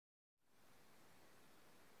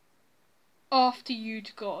After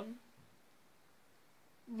you'd gone.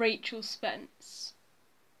 Rachel Spence.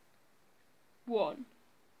 1.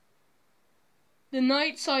 The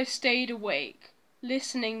nights I stayed awake,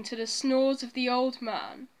 listening to the snores of the old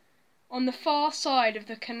man, on the far side of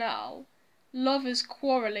the canal, lovers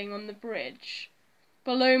quarrelling on the bridge,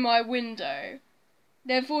 below my window,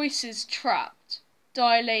 their voices trapped,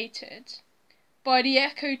 dilated, by the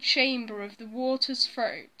echo chamber of the water's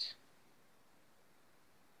throat.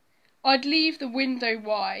 I'd leave the window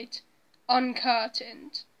wide,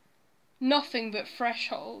 uncurtained, nothing but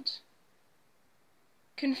threshold.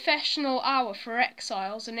 Confessional hour for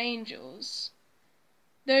exiles and angels,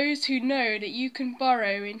 those who know that you can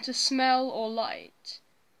burrow into smell or light.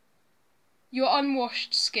 Your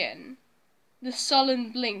unwashed skin, the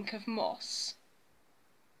sullen blink of moss.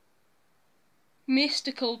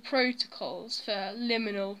 Mystical protocols for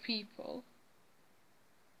liminal people.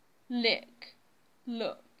 Lick,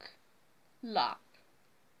 look, lap.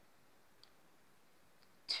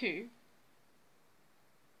 2.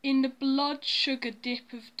 In the blood-sugar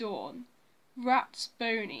dip of dawn, rat's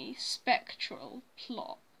bony, spectral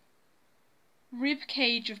plop.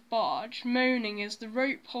 Rib-cage of barge moaning as the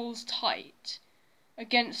rope pulls tight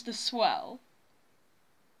against the swell.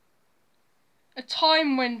 A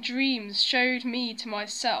time when dreams showed me to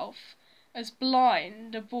myself as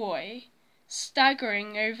blind a boy,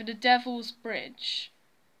 staggering over the Devil's Bridge,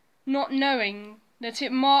 not knowing that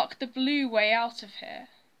it marked the blue way out of here.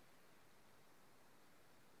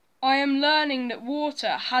 I am learning that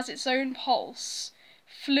water has its own pulse,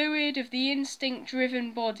 fluid of the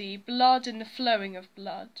instinct-driven body, blood in the flowing of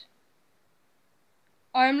blood.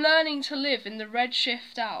 I am learning to live in the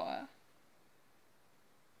redshift hour.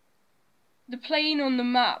 The plane on the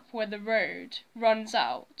map where the road runs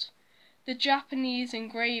out, the Japanese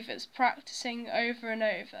engravers practicing over and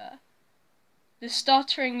over, the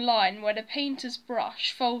stuttering line where the painter's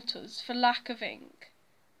brush falters for lack of ink.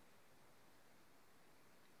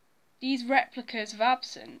 These replicas of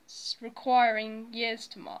absence requiring years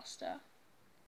to master.